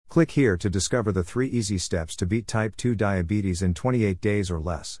Click here to discover the 3 easy steps to beat type 2 diabetes in 28 days or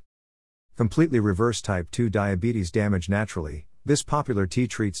less. Completely reverse type 2 diabetes damage naturally. This popular tea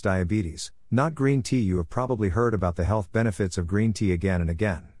treats diabetes, not green tea. You have probably heard about the health benefits of green tea again and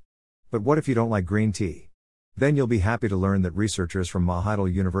again. But what if you don't like green tea? Then you'll be happy to learn that researchers from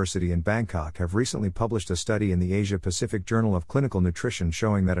Mahidol University in Bangkok have recently published a study in the Asia Pacific Journal of Clinical Nutrition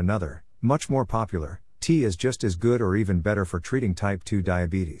showing that another, much more popular, tea is just as good or even better for treating type 2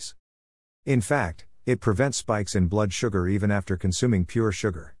 diabetes. In fact, it prevents spikes in blood sugar even after consuming pure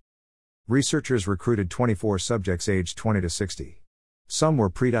sugar. Researchers recruited 24 subjects aged 20 to 60. Some were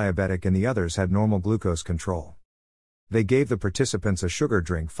pre-diabetic and the others had normal glucose control. They gave the participants a sugar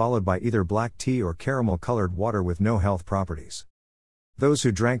drink followed by either black tea or caramel-colored water with no health properties. Those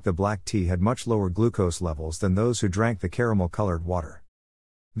who drank the black tea had much lower glucose levels than those who drank the caramel-colored water.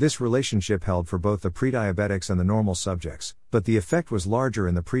 This relationship held for both the pre-diabetics and the normal subjects, but the effect was larger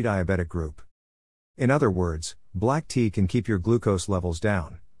in the pre-diabetic group. In other words, black tea can keep your glucose levels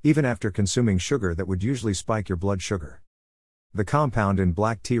down, even after consuming sugar that would usually spike your blood sugar. The compound in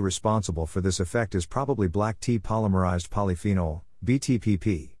black tea responsible for this effect is probably black tea polymerized polyphenol,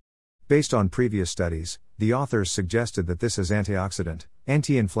 BTPP. Based on previous studies, the authors suggested that this has antioxidant,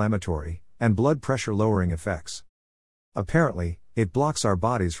 anti-inflammatory, and blood pressure lowering effects. Apparently, it blocks our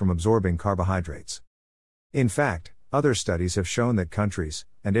bodies from absorbing carbohydrates. In fact, other studies have shown that countries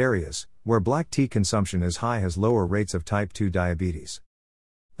and areas where black tea consumption is high has lower rates of type 2 diabetes.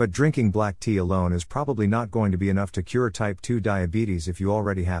 But drinking black tea alone is probably not going to be enough to cure type 2 diabetes if you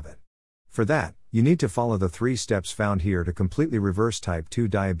already have it. For that, you need to follow the 3 steps found here to completely reverse type 2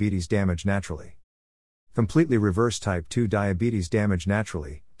 diabetes damage naturally. Completely reverse type 2 diabetes damage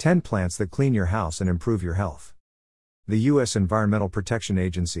naturally. 10 plants that clean your house and improve your health. The U.S. Environmental Protection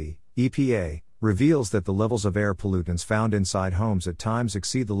Agency, EPA, reveals that the levels of air pollutants found inside homes at times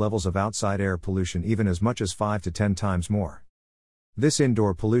exceed the levels of outside air pollution even as much as 5 to 10 times more. This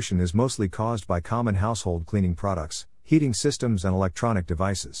indoor pollution is mostly caused by common household cleaning products, heating systems and electronic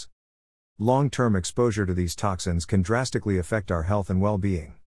devices. Long-term exposure to these toxins can drastically affect our health and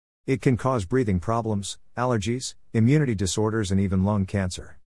well-being. It can cause breathing problems, allergies, immunity disorders and even lung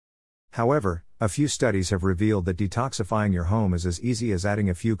cancer. However, a few studies have revealed that detoxifying your home is as easy as adding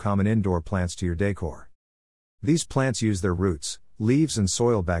a few common indoor plants to your decor. These plants use their roots, leaves and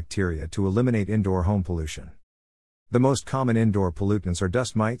soil bacteria to eliminate indoor home pollution. The most common indoor pollutants are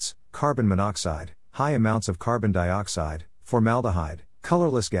dust mites, carbon monoxide, high amounts of carbon dioxide, formaldehyde,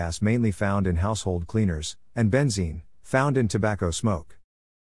 colorless gas mainly found in household cleaners, and benzene, found in tobacco smoke.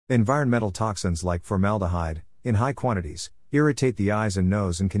 Environmental toxins like formaldehyde, in high quantities, irritate the eyes and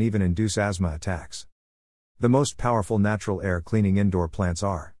nose and can even induce asthma attacks. The most powerful natural air cleaning indoor plants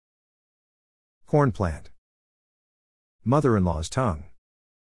are corn plant, mother-in-law's tongue,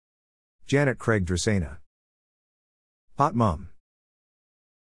 Janet Craig Dracaena, pot mum,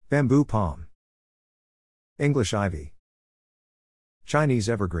 bamboo palm, English ivy, Chinese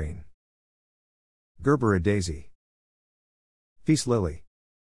evergreen, Gerbera daisy, peace lily,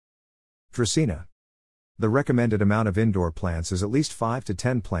 Dracaena. The recommended amount of indoor plants is at least 5 to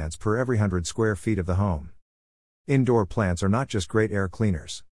 10 plants per every 100 square feet of the home. Indoor plants are not just great air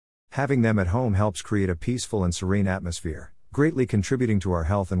cleaners. Having them at home helps create a peaceful and serene atmosphere, greatly contributing to our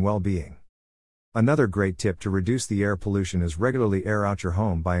health and well-being. Another great tip to reduce the air pollution is regularly air out your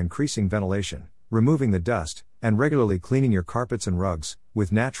home by increasing ventilation, removing the dust, and regularly cleaning your carpets and rugs,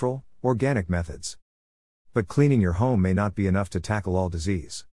 with natural, organic methods. But cleaning your home may not be enough to tackle all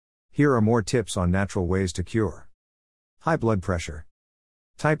disease. Here are more tips on natural ways to cure high blood pressure,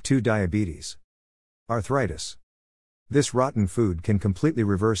 type 2 diabetes, arthritis. This rotten food can completely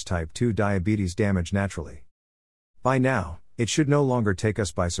reverse type 2 diabetes damage naturally. By now, it should no longer take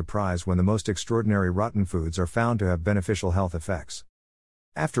us by surprise when the most extraordinary rotten foods are found to have beneficial health effects.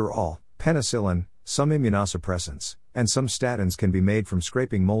 After all, penicillin, some immunosuppressants, and some statins can be made from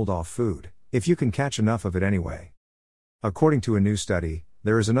scraping mold off food, if you can catch enough of it anyway. According to a new study,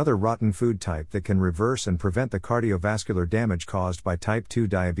 there is another rotten food type that can reverse and prevent the cardiovascular damage caused by type 2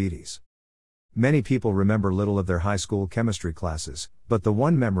 diabetes. Many people remember little of their high school chemistry classes, but the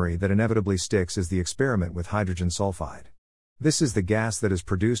one memory that inevitably sticks is the experiment with hydrogen sulfide. This is the gas that is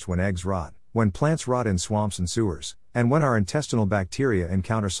produced when eggs rot, when plants rot in swamps and sewers, and when our intestinal bacteria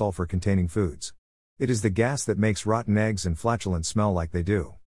encounter sulfur-containing foods. It is the gas that makes rotten eggs and flatulence smell like they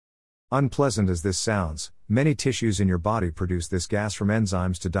do. Unpleasant as this sounds, many tissues in your body produce this gas from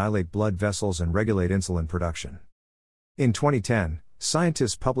enzymes to dilate blood vessels and regulate insulin production. In 2010,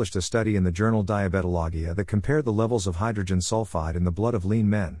 scientists published a study in the journal Diabetologia that compared the levels of hydrogen sulfide in the blood of lean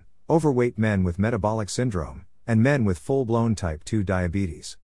men, overweight men with metabolic syndrome, and men with full-blown type 2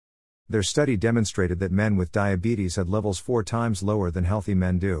 diabetes. Their study demonstrated that men with diabetes had levels 4 times lower than healthy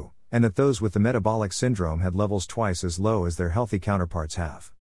men do, and that those with the metabolic syndrome had levels twice as low as their healthy counterparts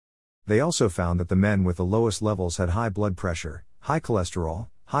have. They also found that the men with the lowest levels had high blood pressure, high cholesterol,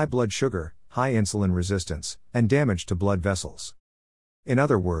 high blood sugar, high insulin resistance, and damage to blood vessels. In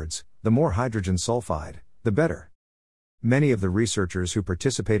other words, the more hydrogen sulfide, the better. Many of the researchers who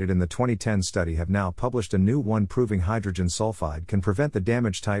participated in the 2010 study have now published a new one proving hydrogen sulfide can prevent the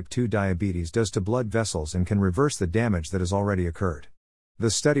damage type 2 diabetes does to blood vessels and can reverse the damage that has already occurred.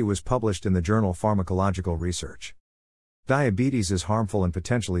 The study was published in the journal Pharmacological Research. Diabetes is harmful and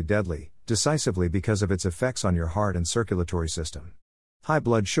potentially deadly, decisively because of its effects on your heart and circulatory system. High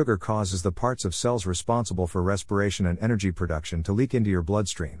blood sugar causes the parts of cells responsible for respiration and energy production to leak into your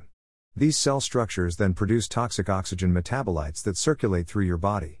bloodstream. These cell structures then produce toxic oxygen metabolites that circulate through your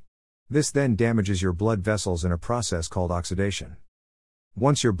body. This then damages your blood vessels in a process called oxidation.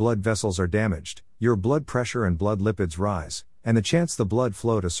 Once your blood vessels are damaged, your blood pressure and blood lipids rise, and the chance the blood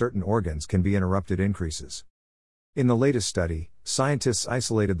flow to certain organs can be interrupted increases. In the latest study, scientists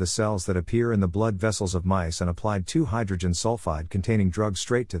isolated the cells that appear in the blood vessels of mice and applied 2-hydrogen sulfide containing drugs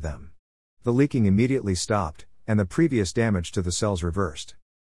straight to them. The leaking immediately stopped, and the previous damage to the cells reversed.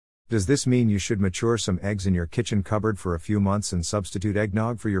 Does this mean you should mature some eggs in your kitchen cupboard for a few months and substitute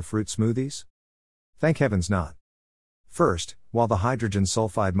eggnog for your fruit smoothies? Thank heavens not. First, while the hydrogen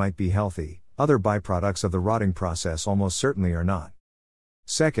sulfide might be healthy, other byproducts of the rotting process almost certainly are not.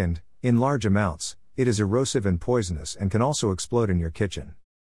 Second, in large amounts, it is erosive and poisonous and can also explode in your kitchen.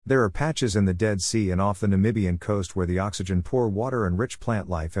 There are patches in the Dead Sea and off the Namibian coast where the oxygen-poor water and rich plant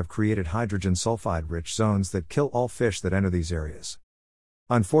life have created hydrogen sulfide-rich zones that kill all fish that enter these areas.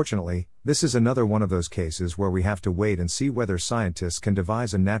 Unfortunately, this is another one of those cases where we have to wait and see whether scientists can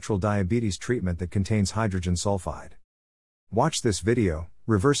devise a natural diabetes treatment that contains hydrogen sulfide. Watch this video.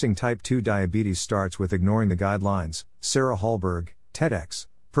 Reversing type 2 diabetes starts with ignoring the guidelines. Sarah Hallberg, TEDx,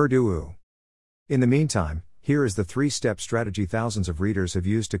 Purdue. In the meantime, here is the 3-step strategy thousands of readers have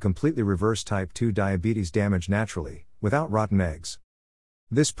used to completely reverse type 2 diabetes damage naturally, without rotten eggs.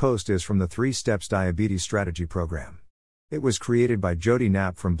 This post is from the 3 Steps Diabetes Strategy Program. It was created by Jody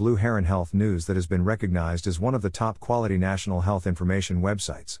Knapp from Blue Heron Health News that has been recognized as one of the top quality national health information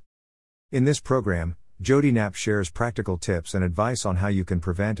websites. In this program, Jody Knapp shares practical tips and advice on how you can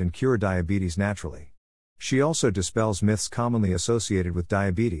prevent and cure diabetes naturally. She also dispels myths commonly associated with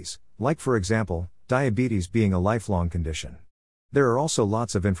diabetes, like for example, diabetes being a lifelong condition. There are also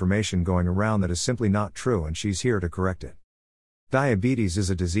lots of information going around that is simply not true, and she's here to correct it. Diabetes is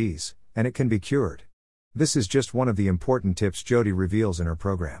a disease, and it can be cured. This is just one of the important tips Jody reveals in her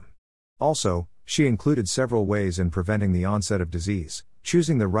program. Also, she included several ways in preventing the onset of disease,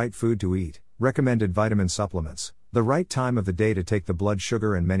 choosing the right food to eat, recommended vitamin supplements, the right time of the day to take the blood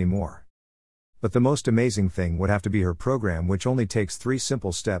sugar, and many more. But the most amazing thing would have to be her program, which only takes 3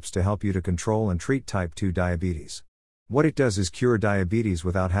 simple steps to help you to control and treat type 2 diabetes. What it does is cure diabetes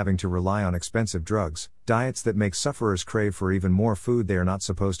without having to rely on expensive drugs, diets that make sufferers crave for even more food they are not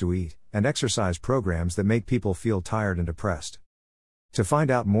supposed to eat, and exercise programs that make people feel tired and depressed. To find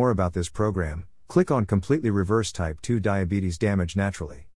out more about this program, click on Completely Reverse Type 2 Diabetes Damage Naturally.